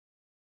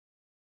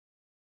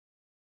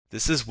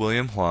This is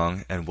William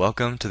Hwang, and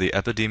welcome to the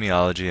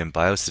Epidemiology and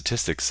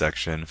Biostatistics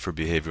section for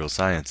Behavioral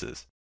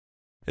Sciences.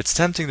 It's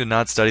tempting to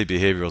not study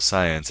behavioral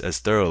science as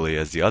thoroughly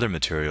as the other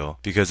material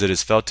because it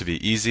is felt to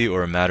be easy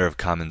or a matter of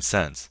common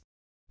sense.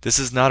 This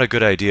is not a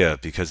good idea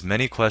because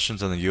many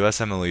questions on the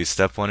USMLE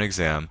Step 1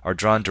 exam are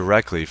drawn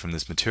directly from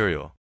this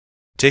material.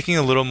 Taking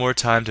a little more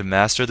time to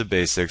master the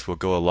basics will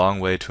go a long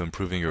way to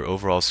improving your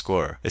overall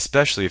score,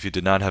 especially if you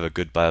did not have a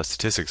good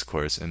biostatistics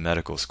course in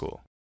medical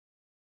school.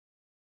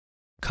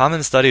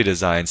 Common study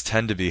designs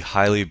tend to be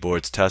highly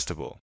boards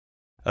testable.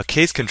 A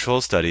case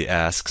control study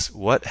asks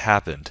what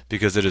happened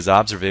because it is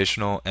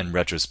observational and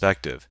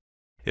retrospective.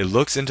 It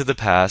looks into the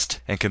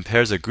past and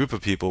compares a group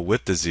of people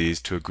with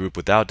disease to a group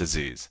without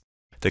disease.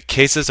 The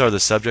cases are the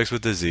subjects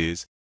with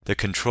disease, the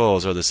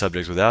controls are the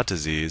subjects without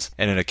disease,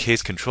 and in a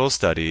case control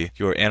study,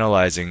 you are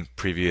analyzing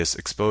previous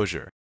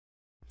exposure.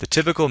 The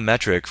typical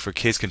metric for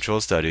case control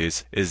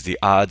studies is the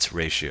odds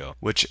ratio,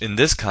 which in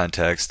this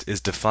context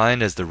is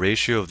defined as the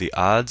ratio of the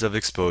odds of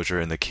exposure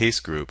in the case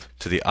group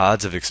to the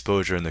odds of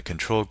exposure in the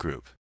control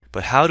group.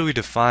 But how do we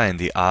define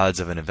the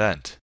odds of an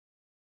event?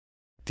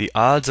 The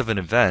odds of an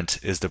event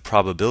is the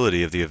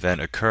probability of the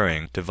event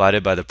occurring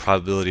divided by the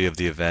probability of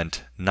the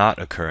event not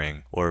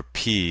occurring, or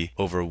p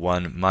over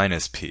 1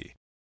 minus p.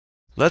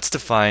 Let's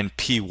define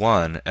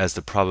P1 as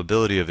the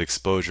probability of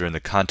exposure in the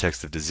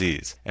context of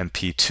disease, and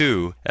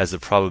P2 as the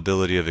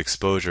probability of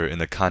exposure in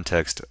the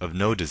context of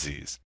no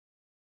disease.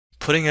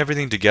 Putting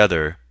everything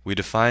together, we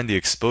define the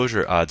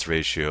exposure odds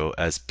ratio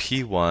as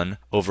P1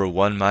 over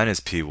 1 minus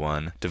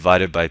P1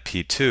 divided by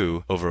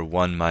P2 over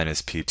 1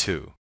 minus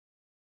P2.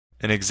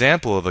 An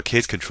example of a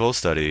case control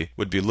study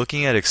would be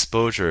looking at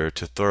exposure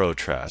to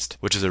thorotrast,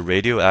 which is a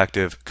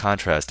radioactive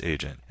contrast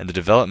agent, and the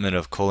development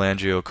of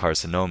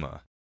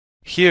cholangiocarcinoma.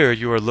 Here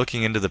you are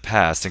looking into the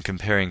past and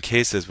comparing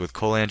cases with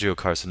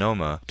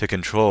cholangiocarcinoma to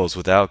controls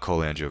without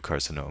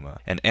cholangiocarcinoma,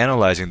 and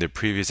analyzing their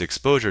previous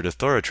exposure to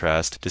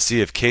thorotrast to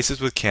see if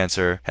cases with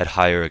cancer had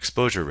higher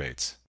exposure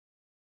rates.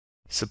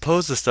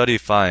 Suppose the study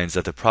finds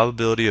that the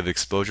probability of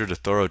exposure to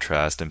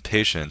thorotrast in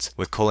patients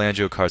with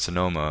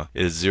cholangiocarcinoma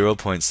is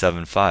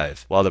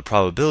 0.75, while the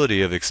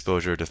probability of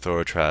exposure to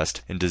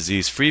thorotrast in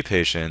disease-free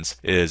patients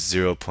is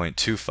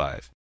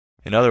 0.25.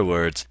 In other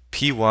words,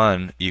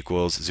 P1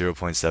 equals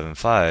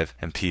 0.75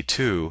 and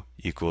P2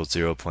 equals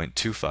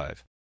 0.25.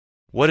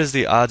 What is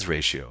the odds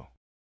ratio?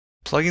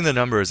 Plugging the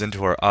numbers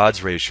into our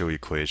odds ratio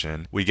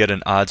equation, we get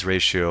an odds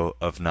ratio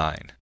of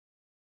 9.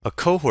 A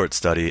cohort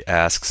study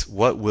asks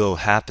what will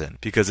happen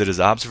because it is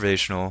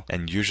observational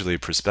and usually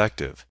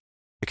prospective.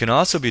 It can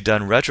also be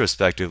done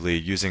retrospectively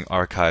using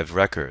archived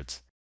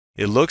records.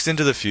 It looks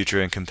into the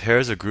future and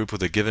compares a group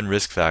with a given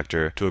risk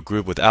factor to a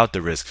group without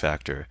the risk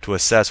factor to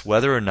assess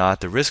whether or not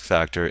the risk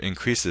factor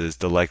increases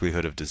the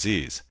likelihood of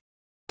disease.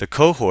 The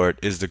cohort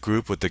is the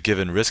group with the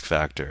given risk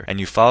factor, and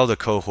you follow the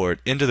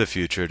cohort into the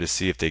future to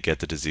see if they get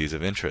the disease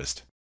of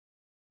interest.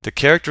 The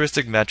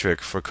characteristic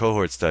metric for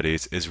cohort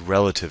studies is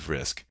relative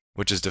risk,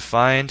 which is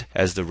defined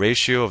as the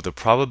ratio of the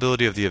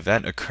probability of the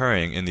event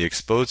occurring in the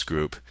exposed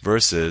group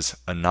versus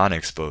a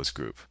non-exposed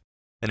group.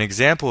 An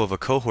example of a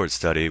cohort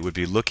study would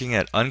be looking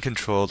at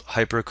uncontrolled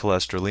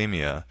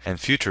hypercholesterolemia and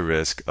future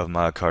risk of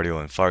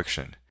myocardial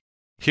infarction.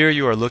 Here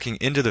you are looking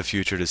into the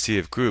future to see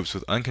if groups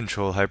with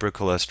uncontrolled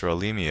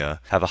hypercholesterolemia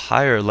have a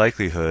higher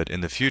likelihood in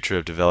the future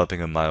of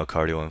developing a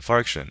myocardial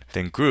infarction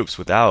than groups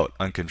without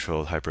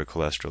uncontrolled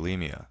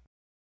hypercholesterolemia.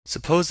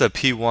 Suppose that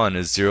P1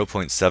 is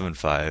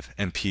 0.75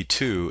 and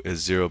P2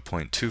 is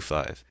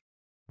 0.25.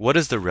 What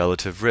is the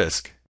relative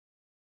risk?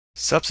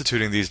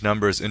 Substituting these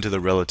numbers into the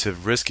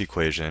relative risk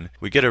equation,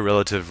 we get a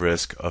relative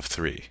risk of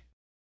 3.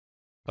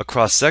 A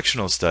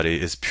cross-sectional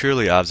study is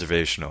purely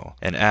observational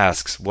and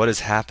asks what is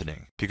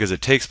happening because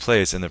it takes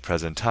place in the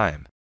present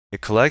time.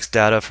 It collects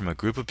data from a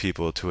group of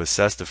people to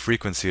assess the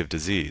frequency of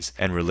disease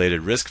and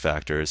related risk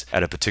factors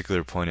at a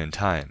particular point in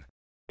time.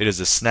 It is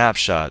a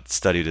snapshot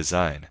study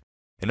design.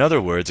 In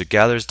other words, it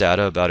gathers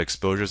data about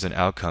exposures and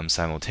outcomes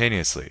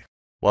simultaneously.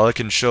 While it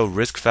can show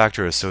risk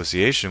factor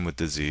association with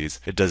disease,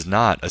 it does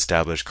not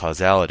establish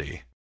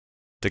causality.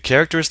 The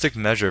characteristic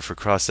measure for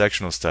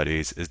cross-sectional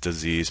studies is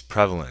disease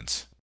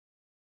prevalence.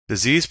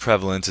 Disease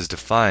prevalence is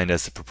defined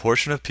as the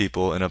proportion of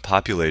people in a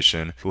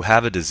population who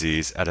have a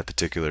disease at a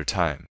particular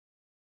time.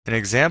 An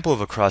example of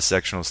a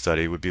cross-sectional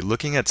study would be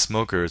looking at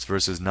smokers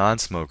versus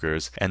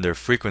non-smokers and their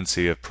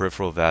frequency of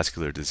peripheral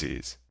vascular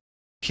disease.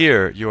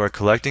 Here, you are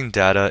collecting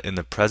data in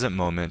the present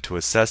moment to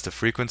assess the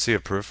frequency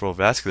of peripheral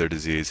vascular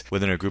disease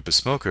within a group of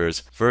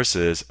smokers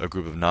versus a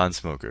group of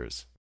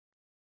non-smokers.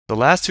 The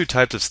last two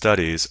types of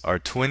studies are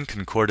twin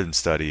concordance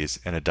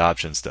studies and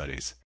adoption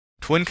studies.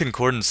 Twin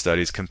concordance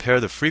studies compare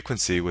the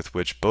frequency with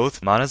which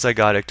both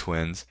monozygotic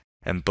twins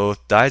and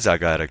both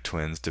dizygotic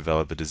twins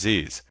develop a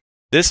disease.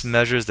 This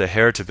measures the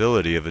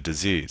heritability of a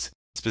disease.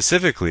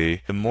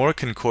 Specifically, the more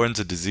concordance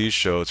a disease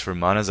shows for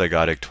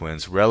monozygotic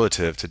twins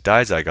relative to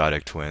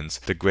dizygotic twins,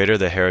 the greater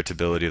the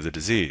heritability of the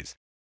disease.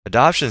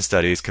 Adoption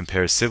studies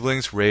compare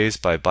siblings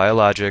raised by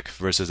biologic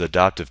versus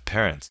adoptive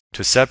parents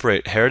to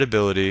separate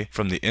heritability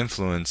from the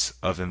influence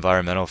of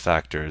environmental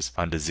factors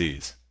on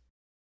disease.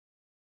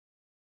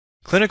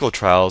 Clinical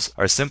trials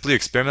are simply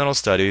experimental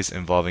studies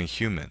involving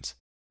humans.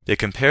 They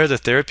compare the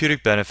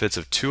therapeutic benefits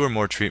of two or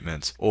more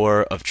treatments,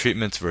 or of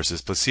treatments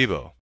versus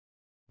placebo.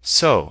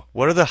 So,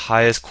 what are the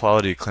highest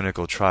quality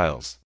clinical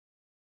trials?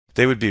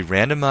 They would be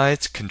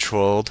randomized,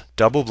 controlled,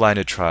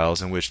 double-blinded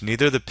trials in which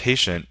neither the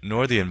patient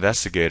nor the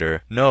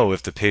investigator know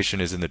if the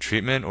patient is in the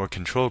treatment or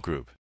control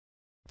group.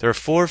 There are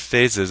 4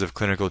 phases of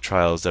clinical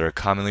trials that are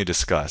commonly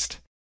discussed,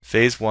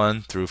 phase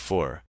 1 through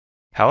 4.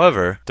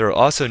 However, there are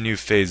also new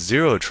phase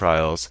 0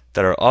 trials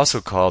that are also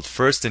called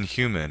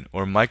first-in-human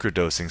or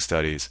microdosing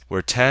studies,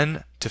 where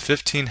 10 to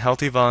 15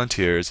 healthy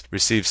volunteers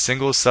receive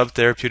single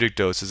subtherapeutic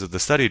doses of the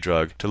study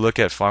drug to look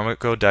at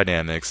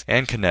pharmacodynamics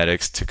and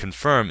kinetics to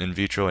confirm in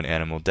vitro and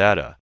animal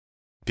data.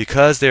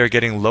 Because they are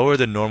getting lower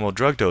than normal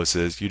drug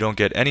doses, you don't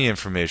get any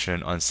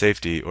information on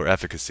safety or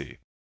efficacy.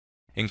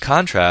 In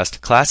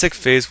contrast, classic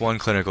phase 1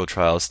 clinical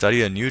trials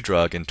study a new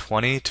drug in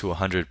 20 to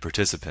 100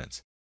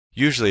 participants,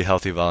 usually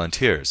healthy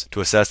volunteers,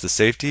 to assess the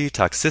safety,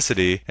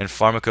 toxicity, and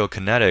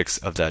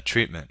pharmacokinetics of that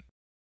treatment.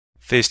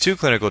 Phase 2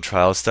 clinical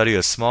trials study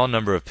a small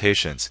number of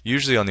patients,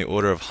 usually on the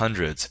order of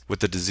hundreds, with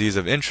the disease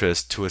of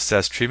interest to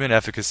assess treatment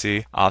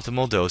efficacy,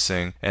 optimal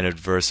dosing, and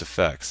adverse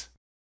effects.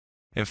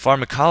 In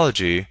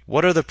pharmacology,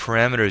 what are the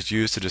parameters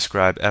used to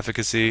describe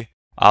efficacy,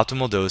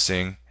 optimal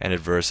dosing, and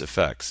adverse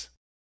effects?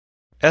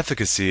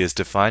 Efficacy is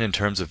defined in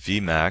terms of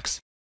Vmax,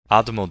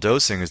 optimal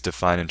dosing is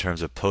defined in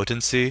terms of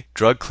potency,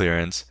 drug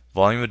clearance,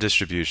 volume of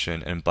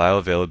distribution, and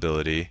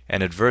bioavailability,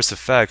 and adverse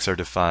effects are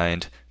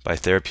defined by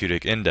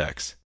therapeutic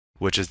index,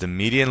 which is the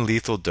median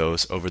lethal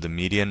dose over the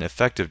median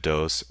effective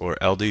dose, or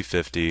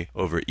LD50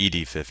 over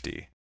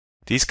ED50.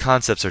 These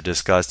concepts are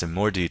discussed in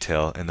more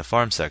detail in the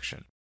pharm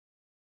section.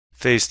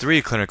 Phase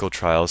 3 clinical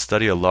trials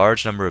study a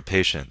large number of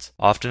patients,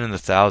 often in the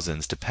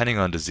thousands depending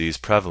on disease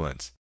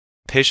prevalence.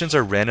 Patients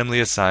are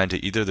randomly assigned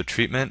to either the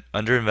treatment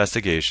under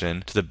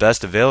investigation, to the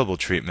best available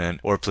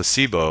treatment, or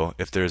placebo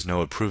if there is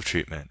no approved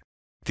treatment.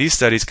 These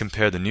studies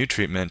compare the new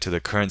treatment to the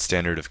current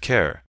standard of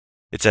care.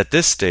 It's at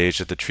this stage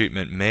that the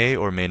treatment may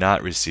or may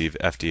not receive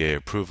FDA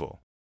approval.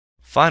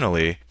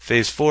 Finally,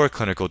 Phase 4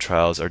 clinical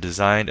trials are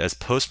designed as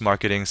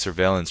post-marketing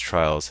surveillance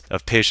trials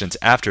of patients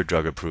after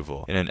drug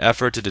approval in an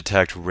effort to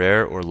detect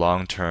rare or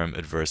long-term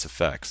adverse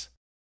effects.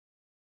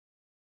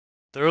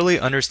 Thoroughly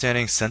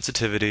understanding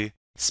sensitivity,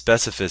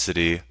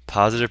 specificity,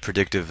 positive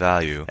predictive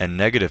value, and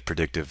negative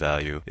predictive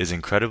value is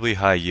incredibly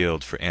high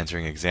yield for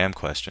answering exam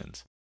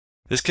questions.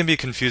 This can be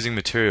confusing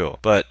material,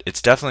 but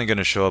it's definitely going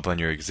to show up on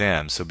your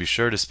exam, so be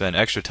sure to spend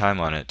extra time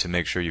on it to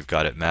make sure you've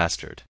got it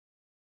mastered.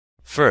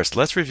 First,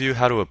 let's review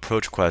how to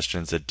approach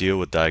questions that deal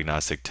with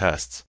diagnostic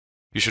tests.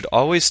 You should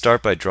always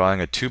start by drawing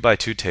a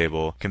 2x2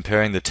 table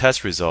comparing the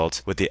test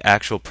results with the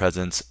actual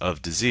presence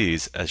of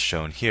disease as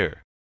shown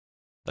here.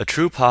 A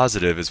true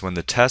positive is when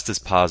the test is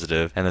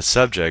positive and the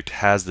subject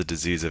has the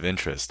disease of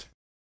interest.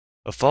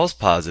 A false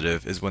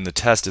positive is when the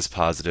test is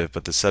positive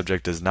but the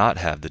subject does not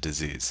have the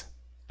disease.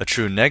 A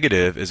true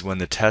negative is when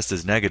the test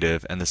is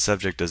negative and the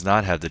subject does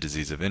not have the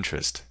disease of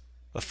interest.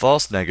 A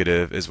false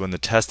negative is when the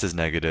test is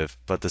negative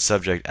but the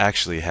subject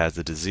actually has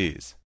the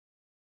disease.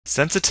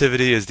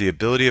 Sensitivity is the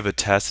ability of a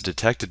test to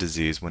detect a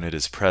disease when it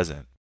is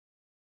present.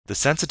 The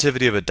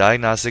sensitivity of a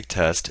diagnostic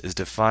test is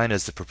defined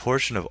as the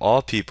proportion of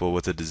all people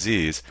with a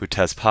disease who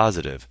test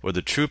positive, or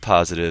the true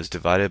positives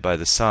divided by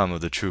the sum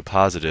of the true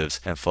positives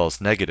and false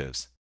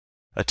negatives.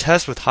 A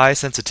test with high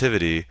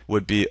sensitivity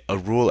would be a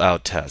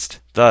rule-out test,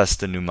 thus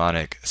the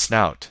mnemonic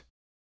SNOUT.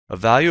 A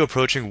value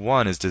approaching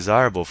 1 is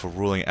desirable for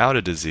ruling out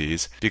a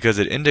disease because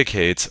it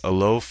indicates a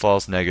low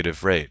false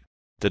negative rate,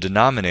 the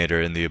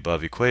denominator in the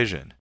above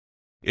equation.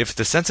 If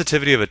the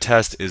sensitivity of a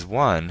test is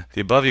 1,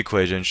 the above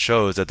equation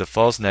shows that the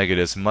false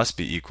negatives must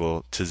be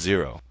equal to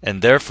 0,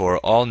 and therefore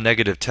all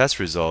negative test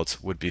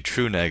results would be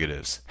true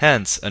negatives.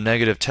 Hence, a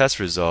negative test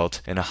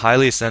result in a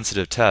highly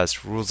sensitive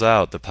test rules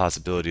out the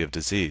possibility of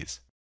disease.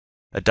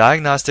 A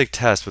diagnostic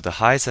test with a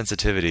high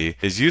sensitivity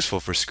is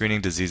useful for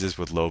screening diseases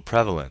with low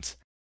prevalence.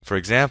 For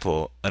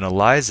example, an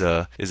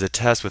ELISA is a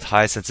test with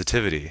high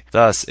sensitivity,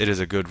 thus it is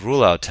a good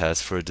rule-out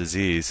test for a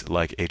disease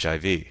like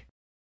HIV.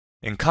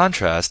 In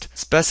contrast,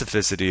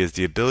 specificity is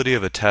the ability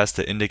of a test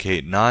to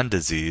indicate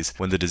non-disease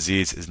when the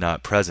disease is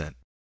not present.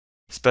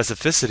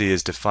 Specificity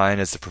is defined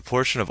as the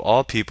proportion of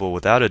all people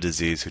without a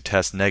disease who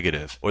test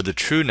negative, or the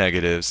true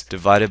negatives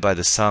divided by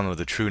the sum of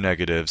the true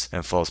negatives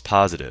and false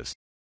positives.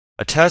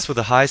 A test with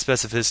a high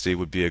specificity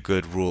would be a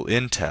good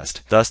rule-in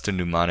test, thus the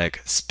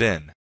mnemonic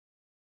SPIN.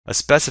 A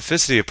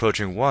specificity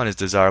approaching 1 is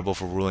desirable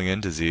for ruling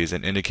in disease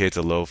and indicates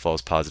a low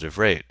false positive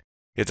rate.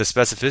 If the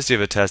specificity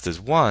of a test is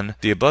 1,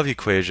 the above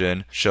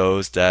equation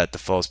shows that the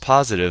false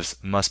positives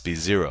must be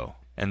 0,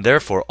 and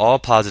therefore all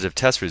positive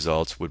test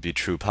results would be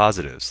true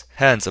positives.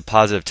 Hence, a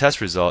positive test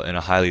result in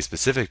a highly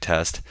specific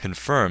test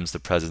confirms the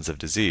presence of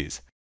disease.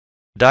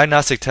 A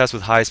diagnostic test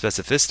with high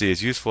specificity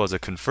is useful as a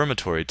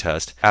confirmatory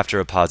test after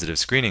a positive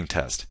screening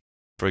test.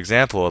 For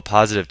example, a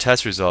positive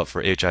test result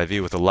for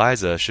HIV with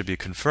ELISA should be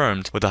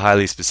confirmed with a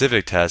highly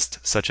specific test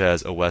such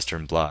as a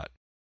Western blot.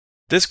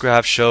 This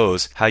graph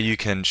shows how you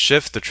can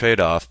shift the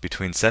trade-off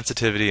between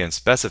sensitivity and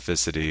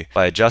specificity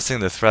by adjusting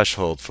the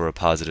threshold for a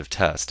positive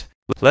test.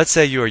 Let's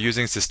say you are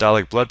using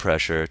systolic blood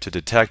pressure to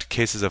detect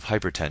cases of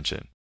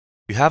hypertension.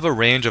 You have a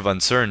range of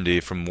uncertainty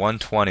from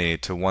 120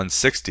 to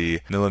 160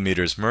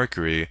 millimeters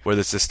mercury, where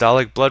the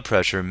systolic blood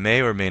pressure may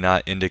or may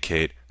not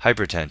indicate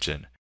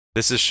hypertension.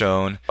 This is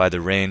shown by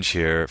the range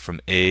here from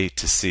A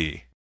to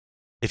C.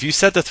 If you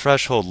set the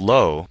threshold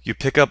low, you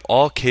pick up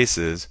all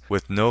cases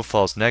with no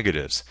false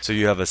negatives, so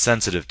you have a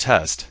sensitive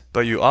test,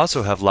 but you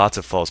also have lots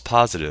of false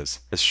positives,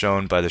 as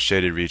shown by the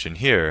shaded region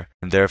here,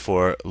 and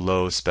therefore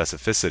low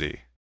specificity.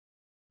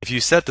 If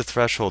you set the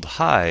threshold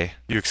high,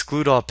 you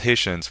exclude all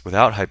patients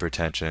without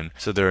hypertension,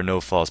 so there are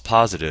no false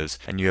positives,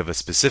 and you have a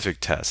specific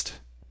test.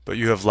 But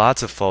you have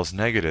lots of false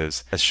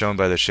negatives, as shown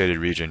by the shaded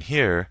region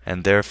here,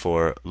 and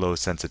therefore low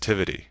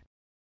sensitivity.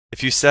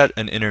 If you set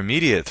an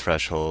intermediate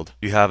threshold,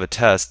 you have a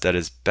test that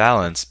is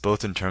balanced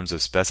both in terms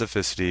of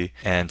specificity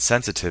and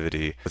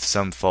sensitivity, with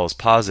some false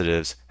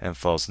positives and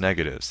false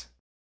negatives.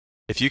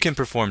 If you can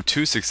perform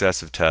two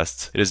successive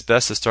tests, it is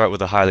best to start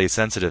with a highly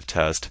sensitive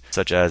test,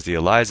 such as the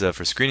ELISA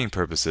for screening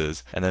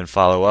purposes, and then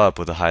follow up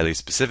with a highly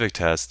specific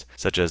test,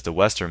 such as the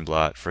Western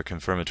blot for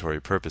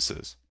confirmatory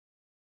purposes.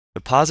 The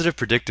positive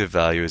predictive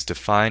value is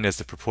defined as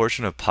the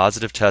proportion of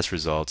positive test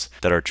results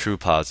that are true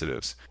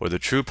positives, or the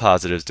true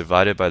positives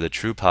divided by the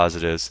true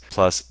positives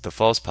plus the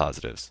false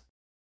positives.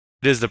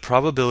 It is the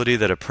probability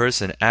that a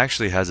person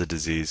actually has a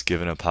disease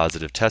given a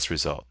positive test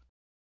result.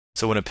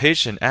 So when a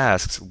patient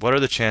asks what are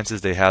the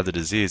chances they have the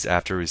disease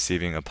after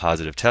receiving a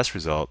positive test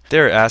result, they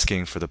are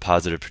asking for the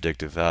positive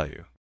predictive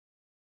value.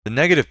 The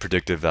negative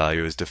predictive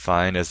value is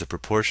defined as the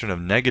proportion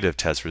of negative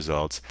test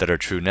results that are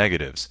true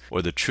negatives,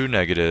 or the true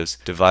negatives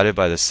divided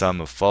by the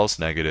sum of false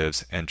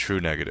negatives and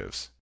true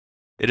negatives.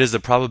 It is the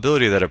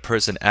probability that a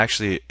person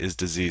actually is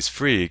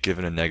disease-free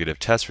given a negative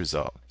test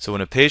result. So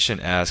when a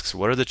patient asks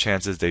what are the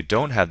chances they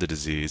don't have the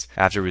disease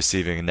after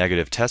receiving a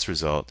negative test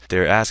result, they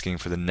are asking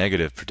for the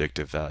negative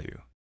predictive value.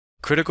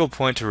 Critical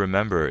point to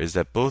remember is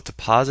that both the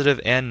positive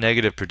and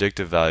negative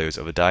predictive values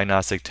of a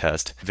diagnostic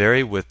test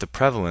vary with the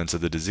prevalence of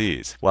the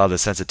disease, while the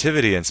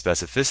sensitivity and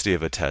specificity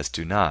of a test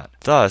do not.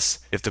 Thus,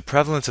 if the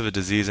prevalence of a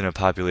disease in a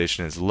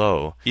population is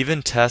low,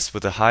 even tests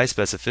with a high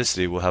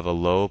specificity will have a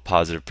low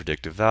positive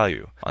predictive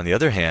value. On the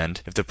other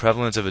hand, if the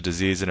prevalence of a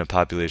disease in a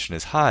population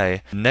is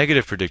high, the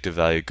negative predictive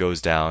value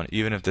goes down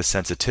even if the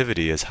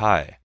sensitivity is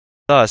high.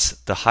 Thus,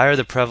 the higher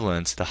the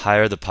prevalence, the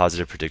higher the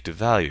positive predictive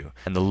value,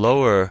 and the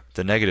lower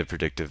the negative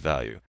predictive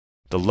value.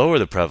 The lower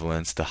the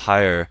prevalence, the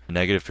higher the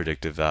negative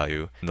predictive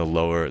value, and the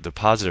lower the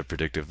positive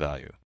predictive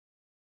value.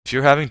 If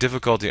you're having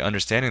difficulty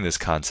understanding this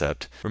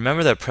concept,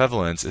 remember that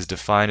prevalence is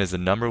defined as the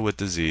number with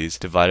disease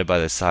divided by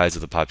the size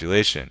of the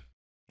population.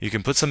 You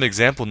can put some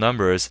example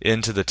numbers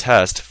into the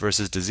test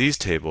versus disease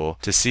table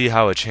to see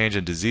how a change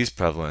in disease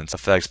prevalence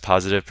affects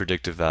positive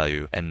predictive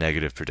value and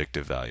negative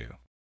predictive value.